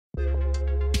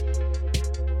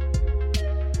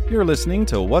You're listening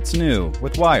to What's New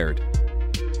with Wired.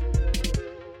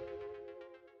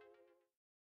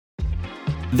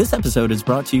 This episode is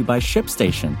brought to you by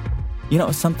ShipStation. You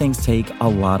know, some things take a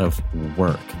lot of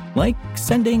work, like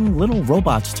sending little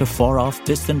robots to far-off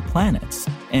distant planets.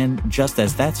 And just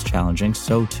as that's challenging,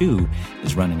 so too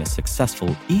is running a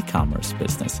successful e-commerce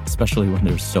business, especially when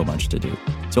there's so much to do.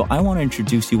 So I want to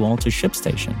introduce you all to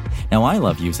ShipStation. Now, I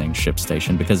love using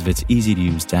ShipStation because of its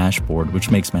easy-to-use dashboard,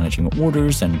 which makes managing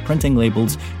orders and printing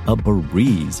labels a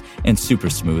breeze and super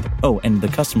smooth. Oh, and the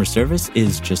customer service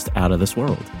is just out of this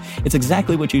world. It's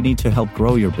exactly what you need to help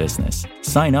grow your business.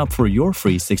 Sign up for your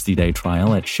free 60-day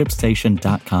trial at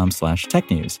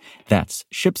shipstation.com/technews. That's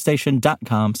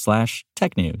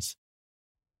shipstation.com/technews.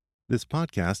 This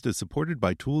podcast is supported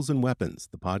by Tools and Weapons,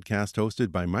 the podcast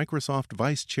hosted by Microsoft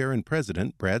Vice Chair and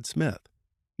President Brad Smith.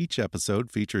 Each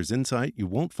episode features insight you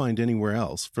won't find anywhere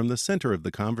else from the center of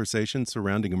the conversation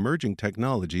surrounding emerging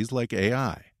technologies like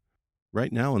AI.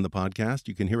 Right now on the podcast,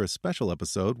 you can hear a special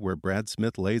episode where Brad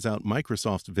Smith lays out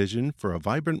Microsoft's vision for a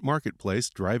vibrant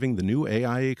marketplace driving the new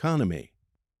AI economy.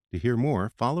 To hear more,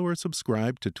 follow or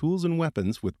subscribe to Tools and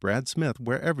Weapons with Brad Smith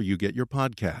wherever you get your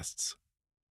podcasts.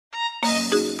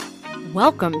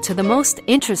 Welcome to the most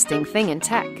interesting thing in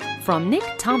tech from Nick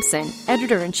Thompson,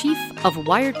 editor-in-chief of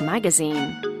Wired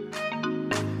Magazine.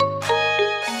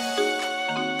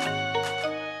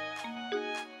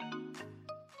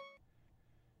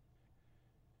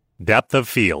 Depth of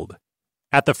field.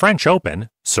 At the French Open,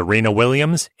 Serena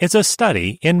Williams is a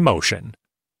study in motion.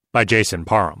 By Jason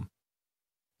Parham.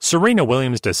 Serena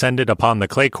Williams descended upon the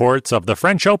clay courts of the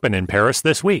French Open in Paris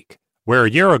this week, where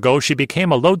a year ago she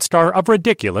became a lodestar of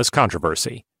ridiculous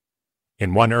controversy.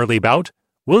 In one early bout,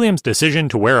 Williams' decision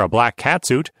to wear a black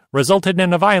catsuit resulted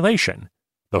in a violation.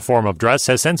 The form of dress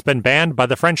has since been banned by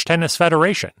the French Tennis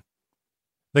Federation.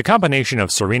 The combination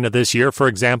of Serena this year, for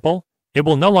example, it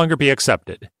will no longer be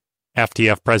accepted.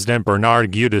 FTF President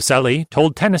Bernard Giudicelli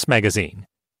told Tennis Magazine,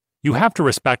 "You have to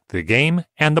respect the game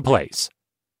and the place."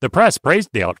 The press praised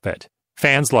the outfit.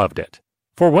 Fans loved it.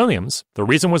 For Williams, the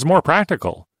reason was more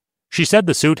practical. She said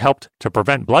the suit helped to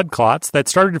prevent blood clots that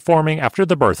started forming after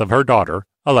the birth of her daughter,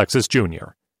 Alexis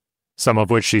Jr., some of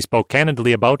which she spoke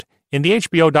candidly about in the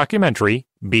HBO documentary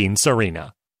Being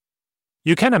Serena.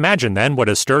 You can imagine then what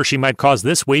a stir she might cause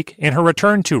this week in her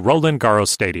return to Roland Garros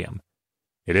Stadium.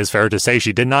 It is fair to say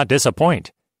she did not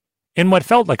disappoint. In what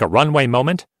felt like a runway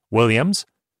moment, Williams,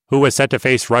 who was set to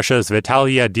face Russia's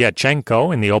Vitalia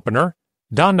Diatchenko in the opener,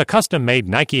 donned a custom-made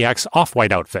Nike X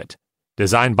off-white outfit,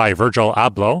 designed by Virgil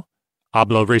Abloh.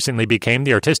 Abloh recently became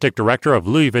the artistic director of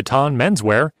Louis Vuitton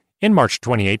menswear in March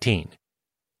 2018.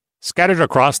 Scattered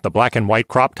across the black and white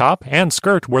crop top and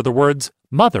skirt were the words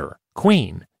Mother,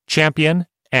 Queen, Champion,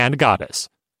 and Goddess.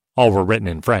 All were written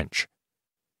in French.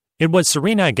 It was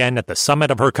Serena again at the summit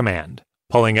of her command,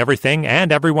 pulling everything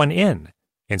and everyone in,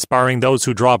 inspiring those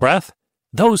who draw breath,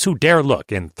 those who dare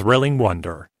look in thrilling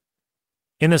wonder.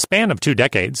 In the span of 2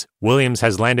 decades, Williams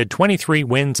has landed 23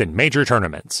 wins in major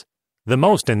tournaments, the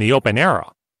most in the Open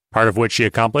era, part of which she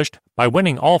accomplished by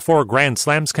winning all 4 Grand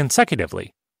Slams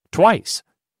consecutively, twice.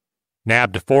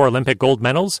 Nabbed 4 Olympic gold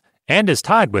medals and is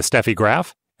tied with Steffi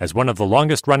Graf as one of the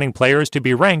longest-running players to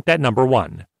be ranked at number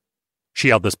 1. She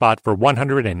held the spot for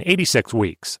 186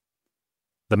 weeks.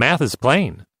 The math is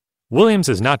plain. Williams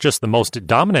is not just the most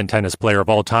dominant tennis player of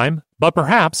all time, but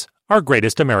perhaps our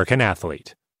greatest American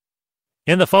athlete.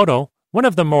 In the photo, one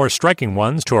of the more striking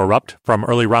ones to erupt from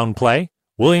early round play,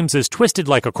 Williams is twisted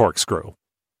like a corkscrew.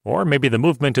 Or maybe the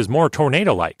movement is more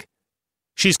tornado-like.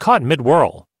 She's caught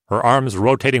mid-whirl, her arms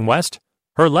rotating west,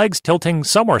 her legs tilting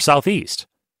somewhere southeast.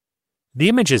 The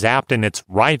image is apt in its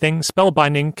writhing,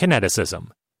 spellbinding kineticism.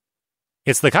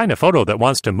 It's the kind of photo that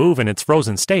wants to move in its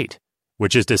frozen state,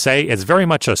 which is to say it's very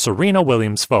much a Serena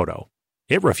Williams photo.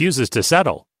 It refuses to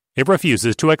settle. It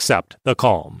refuses to accept the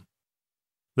calm.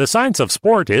 The science of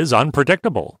sport is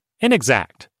unpredictable,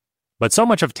 inexact, but so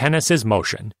much of tennis is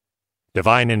motion,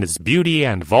 divine in its beauty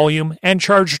and volume and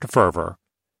charged fervor.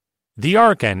 The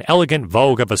arc and elegant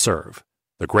vogue of a serve,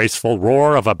 the graceful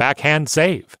roar of a backhand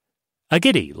save, a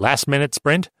giddy last-minute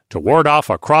sprint to ward off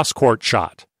a cross-court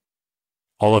shot.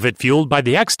 All of it fueled by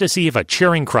the ecstasy of a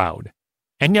cheering crowd.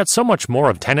 And yet so much more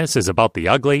of tennis is about the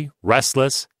ugly,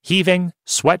 restless, heaving,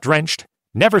 sweat-drenched,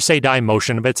 never-say-die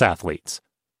motion of its athletes.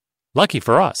 Lucky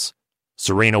for us,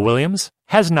 Serena Williams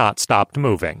has not stopped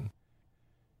moving.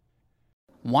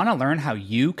 Want to learn how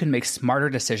you can make smarter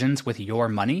decisions with your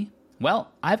money?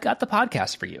 Well, I've got the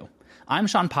podcast for you. I'm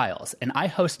Sean Piles, and I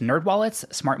host NerdWallet's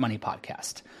Smart Money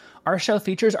Podcast. Our show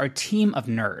features our team of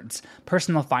nerds,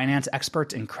 personal finance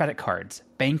experts in credit cards,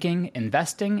 banking,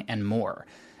 investing, and more.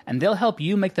 and they'll help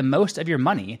you make the most of your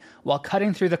money while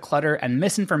cutting through the clutter and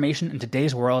misinformation in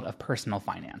today's world of personal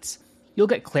finance. You'll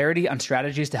get clarity on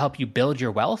strategies to help you build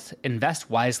your wealth, invest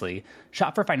wisely,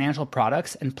 shop for financial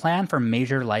products, and plan for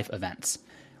major life events.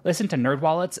 Listen to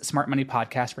NerdWallet's Smart Money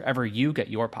Podcast wherever you get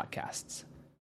your podcasts.